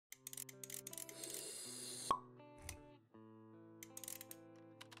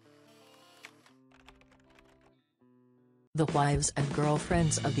The wives and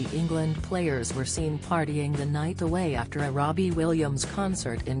girlfriends of the England players were seen partying the night away after a Robbie Williams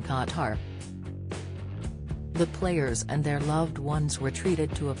concert in Qatar. The players and their loved ones were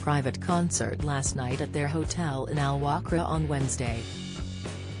treated to a private concert last night at their hotel in Al Wakra on Wednesday.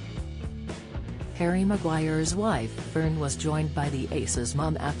 Harry Maguire's wife Fern was joined by the Ace's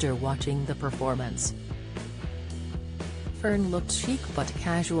mum after watching the performance. Fern looked chic but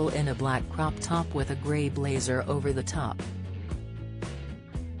casual in a black crop top with a grey blazer over the top.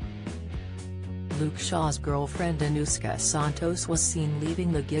 Luke Shaw's girlfriend Anuska Santos was seen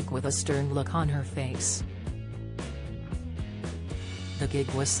leaving the gig with a stern look on her face. The gig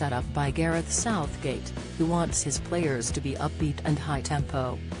was set up by Gareth Southgate, who wants his players to be upbeat and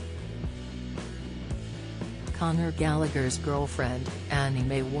high-tempo. Conor Gallagher's girlfriend, Annie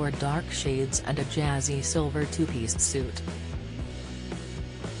May, wore dark shades and a jazzy silver two-piece suit.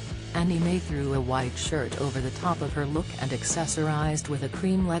 Annie May threw a white shirt over the top of her look and accessorized with a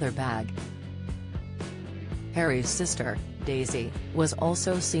cream leather bag. Harry's sister, Daisy, was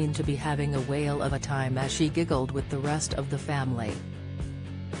also seen to be having a whale of a time as she giggled with the rest of the family.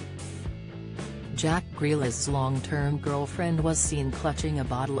 Jack Grealish's long-term girlfriend was seen clutching a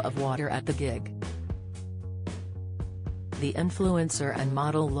bottle of water at the gig. The influencer and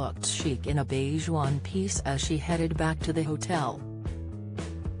model looked chic in a beige one-piece as she headed back to the hotel.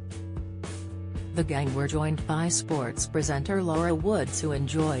 The gang were joined by sports presenter Laura Woods, who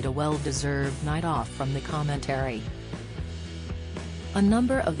enjoyed a well-deserved night off from the commentary. A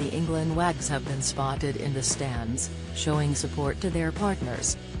number of the England WAGS have been spotted in the stands, showing support to their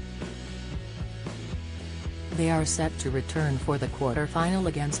partners. They are set to return for the quarter-final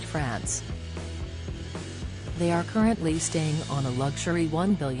against France. They are currently staying on a luxury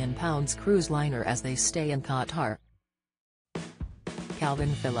 £1 billion cruise liner as they stay in Qatar.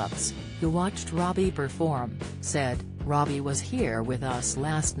 Calvin Phillips, who watched Robbie perform, said, "Robbie was here with us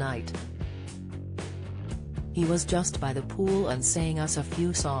last night. He was just by the pool and sang us a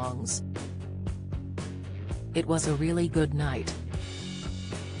few songs. It was a really good night.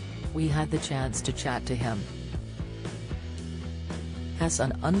 We had the chance to chat to him. As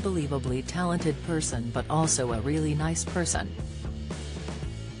an unbelievably talented person but also a really nice person.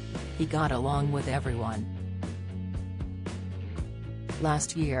 He got along with everyone."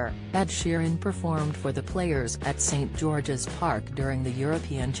 Last year, Ed Sheeran performed for the players at St George's Park during the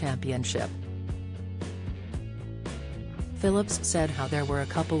European Championship. Phillips said how there were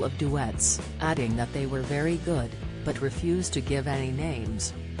a couple of duets, adding that they were very good, but refused to give any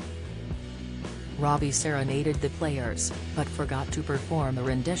names. Robbie serenaded the players, but forgot to perform a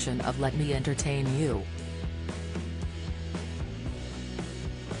rendition of "Let Me Entertain You."